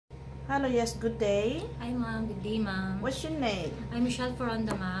Hello, yes, good day. Hi, ma'am. Good day, ma'am. What's your name? I'm Michelle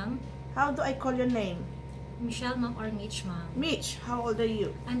Foronda, ma'am. How do I call your name? Michelle, ma'am, or Mitch, ma'am. Mitch, how old are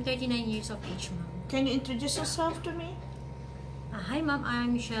you? I'm 39 years of age, ma'am. Can you introduce yourself to me? Hi, ma'am.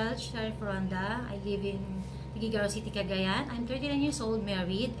 I'm Michelle Foronda. I live in Tuguegarao City, Cagayan. I'm 39 years old,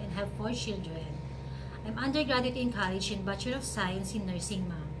 married, and have 4 children. I'm undergraduate in college in Bachelor of Science in Nursing,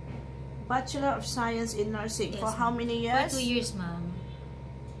 ma'am. Bachelor of Science in Nursing. Yes, for how many years? For 2 years, ma'am.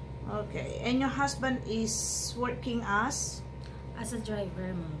 Okay. And your husband is working as? As a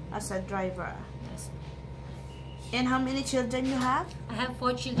driver, ma'am. As a driver. Yes. And how many children you have? I have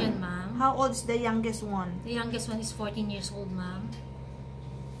 4 children, ma'am. How old is the youngest one? The youngest one is 14 years old, ma'am.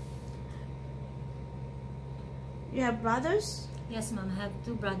 You have brothers? Yes, ma'am. I have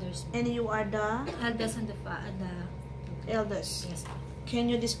 2 brothers. And you are the Eldest and the eldest. Yes, ma'am. Can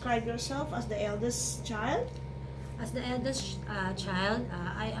you describe yourself as the eldest child? As the eldest child,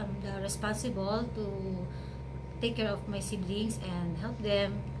 I am the responsible to take care of my siblings and help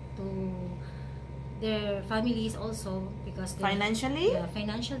them to their families also, because they Financially?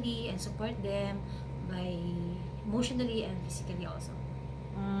 financially, and support them by emotionally and physically also.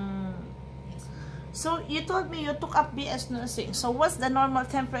 Yes. So you told me you took up BS nursing. So what's the normal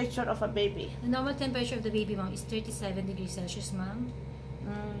temperature of a baby? The normal temperature of the baby, ma'am, is 37 degrees Celsius, ma'am.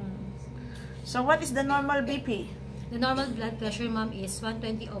 So what is the normal BP? The normal blood pressure, ma'am, is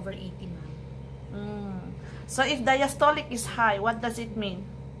 120/80, ma'am. So if diastolic is high, what does it mean?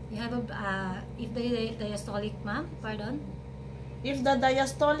 You have a if the diastolic, ma'am, pardon? If the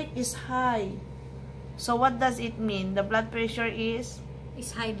diastolic is high, so what does it mean? The blood pressure is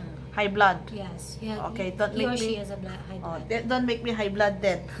It's high, ma'am. high blood. Yes. Okay, don't he make or she me. has a high Oh, blood. don't make me high blood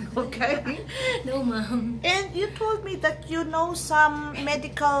then. Okay. No, ma'am. And you told me that you know some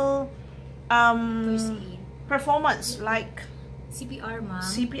medical First aid. performance like CPR, ma'am.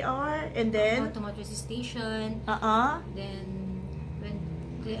 CPR, and then automatic resuscitation. Then when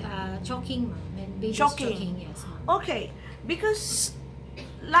the choking, ma'am. When baby's choking, yes, ma'am. Okay, because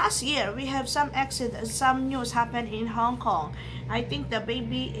last year we have some accident, some news happened in Hong Kong. I think the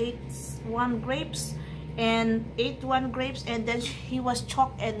baby ate one grapes, and then he was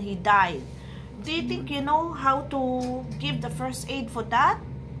choked and he died. Do you think you know how to give the first aid for that?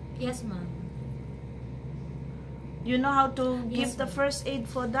 Yes, ma'am. You know how to give Yes, the first aid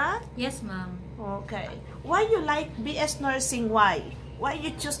for that? Yes, ma'am. Okay. Why you like BS nursing? Why? Why you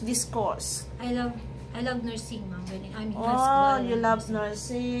choose this course? I love nursing, ma'am. When I'm in Oh, hospital, you I love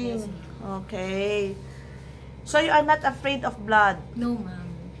nursing. Yes, ma'am. Okay. So you are not afraid of blood? No,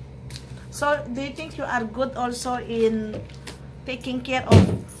 ma'am. So do you think you are good also in taking care of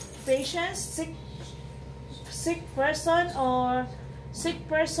patients, sick person or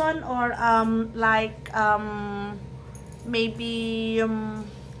maybe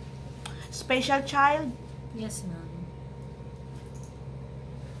special child? Yes, ma'am.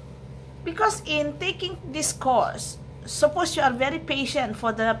 Because in taking this course, suppose you are very patient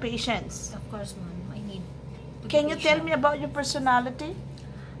for the patients. Of course, ma'am. I need to be Can you tell patient. me about your personality?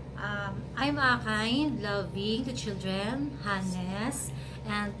 I'm a kind, loving to children, honest,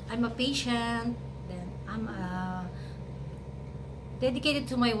 and I'm a patient. Then I'm dedicated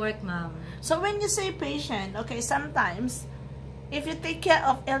to my work, ma'am. So when you say patient, okay, sometimes if you take care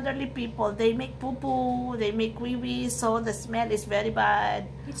of elderly people, they make poo-poo, they make wee-wee, so the smell is very bad.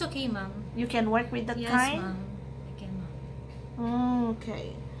 It's okay, ma'am. You can work with that Yes, kind? ma'am. I can, ma'am.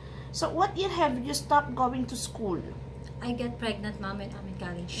 Okay. So what year have you stopped going to school? I get pregnant, ma'am, when I'm in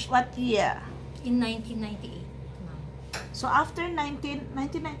college. What year? In 1998, ma'am. So after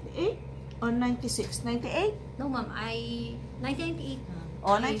 1998 or 96? 98? No, ma'am. 1998, ma'am.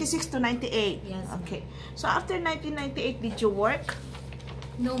 Oh, 96 to 98. Yes, ma'am. Okay. So after 1998, did you work?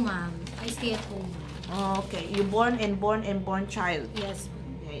 No, ma'am. I stay at home, ma'am. Okay. You born child. Yes,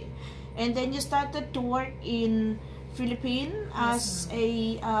 ma'am. Okay. And then you started to work in Philippines as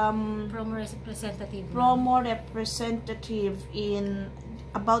a Promo representative, ma'am. promo representative in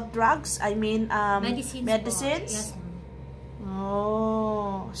about drugs. I mean Medicines. medicines. Yes, ma'am.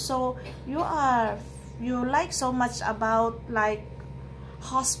 Oh, so you like so much about like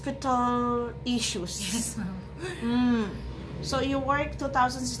hospital issues. Yes, ma'am. So you work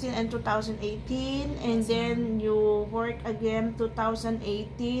 2016 and 2018, and then you work again 2018,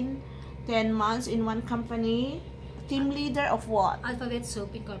 10 months in one company. Team leader of what? Alphabet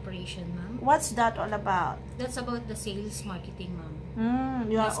Soap Incorporation, ma'am. What's that all about? That's about the sales marketing,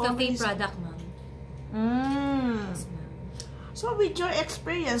 ma'am. You are Nescafe always... product, ma'am. Yes, ma'am. So with your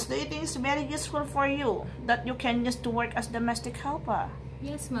experience, do you think it's very useful for you that you can use to work as domestic helper?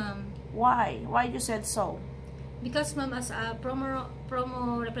 Yes, ma'am. Why? Why you said so? Because, ma'am, as a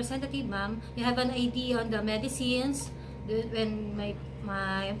promo representative, ma'am, you have an idea on the medicines. When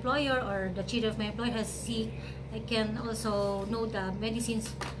my employer or the chief of my employer has sick, I can also know the medicines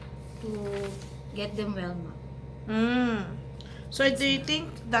to get them well, ma'am. So do you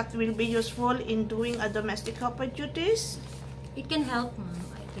think that will be useful in doing a domestic helper duties? It can help, ma'am,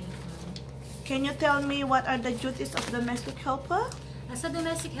 I think, ma'am. Can you tell me what are the duties of domestic helper? As a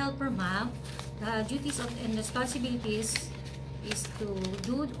domestic helper, ma'am, the duties and responsibilities is to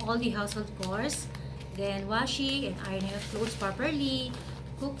do all the household chores, then washing and ironing of clothes properly,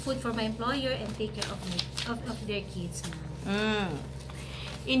 cook food for my employer, and take care of their kids, ma'am.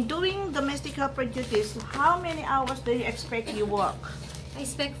 In doing domestic helper duties, how many hours do you expect you work? I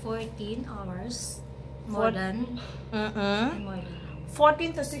expect 14 hours. More than.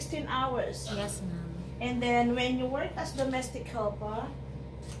 14 to 16 hours. Yes, ma'am. And then when you work as domestic helper,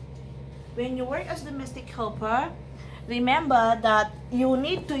 remember that you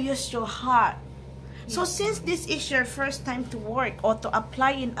need to use your heart. Yes, so since this is your first time to work or to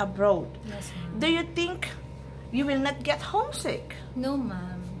apply in abroad, yes, ma'am, do you think you will not get homesick? No,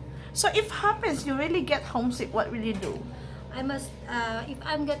 ma'am. So if happens you really get homesick, what will you do? I must, if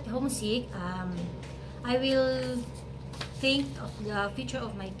I'm get homesick, I will think of the future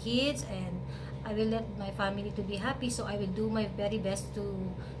of my kids, and I will let my family to be happy. So I will do my very best to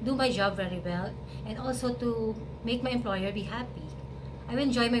do my job very well, and also to make my employer be happy. I will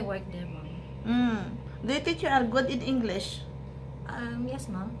enjoy my work there, ma'am. Do you think you are good in English? Yes,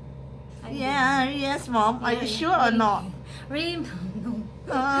 ma'am. Yes, mom. Are you sure or not? Really, ma'am? No.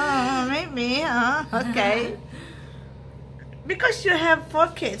 Maybe. Okay. Because you have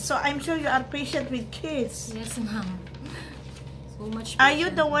 4 kids, so I'm sure you are patient with kids. Yes, ma'am. So much. Are you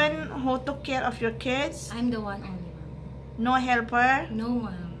the one who took care of your kids? I'm the one only, ma'am. No helper? No,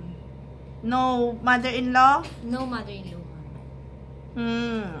 ma'am. No mother-in-law? No mother-in-law,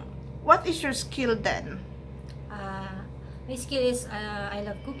 ma'am. What is your skill then? My skill is I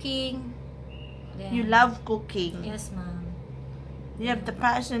love cooking. Then, You love cooking. Yes, ma'am. You have the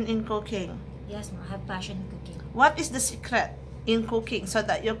passion in cooking. Yes, ma'am. I have passion in cooking. What is the secret in cooking so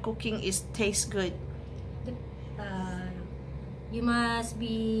that your cooking tastes good? You must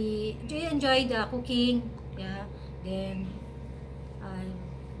be enjoy the cooking. Yeah. Then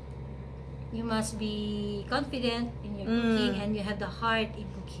you must be confident in your cooking, and you have the heart in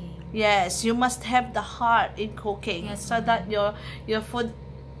cooking. Yes, you must have the heart in cooking, Yes, so that your food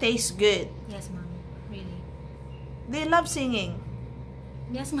tastes good. Yes, ma'am. Really. Do you love singing?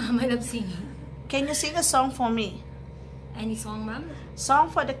 Yes, ma'am. I love singing. Can you sing a song for me? Any song, ma'am? Song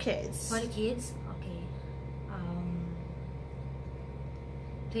for the kids. For the kids? Okay.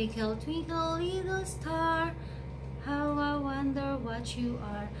 Twinkle, twinkle, little star, how I wonder what you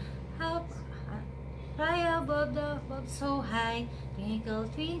are. How high above so high. Twinkle,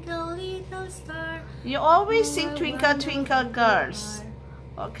 twinkle, little star. You always how sing I Twinkle, wonder Twinkle, what you girls.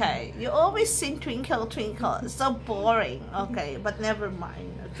 are. Okay, you always sing Twinkle, Twinkle. It's so boring. Okay, but never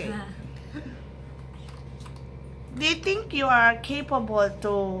mind. Okay. Do you think you are capable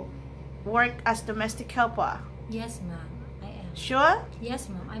to work as domestic helper? Yes, ma'am. I am. Sure? Yes,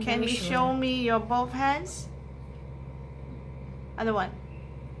 ma'am. I'm Can very you sure. show me your both hands? Other one.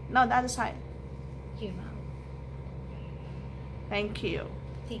 No, the other side. Here, ma'am. Thank you.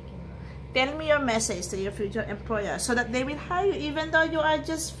 Thank you, ma'am. Tell me your message to your future employer so that they will hire you even though you are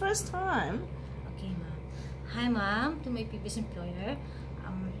just first time. Okay, ma'am. Hi, ma'am. To my previous employer,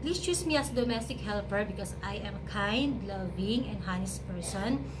 please choose me as domestic helper because I am a kind, loving, and honest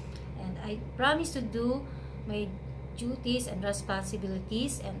person, and I promise to do my duties and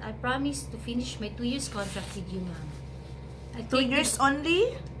responsibilities, and I promise to finish my 2 years contract with you, ma'am. 2 years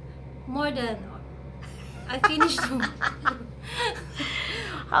only? More than I finished.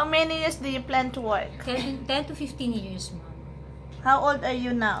 How many years do you plan to work? 10 to 15 years, ma'am. How old are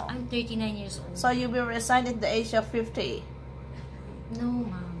you now? I'm 39 years old. So you will resign at the age of 50? No,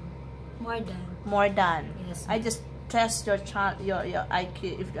 ma'am. More than. More than? Yes, I ma'am. just test your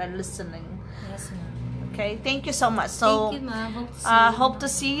IQ if you are listening. Yes, ma'am. Okay, thank you so much. So, Thank you, ma'am. hope to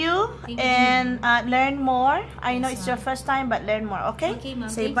see you Thank you, and learn more. I know Yes, it's your ma'am. first time, but learn more. Okay? Okay, ma'am.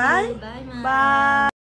 Say Thank bye. you. Bye, ma'am. Bye.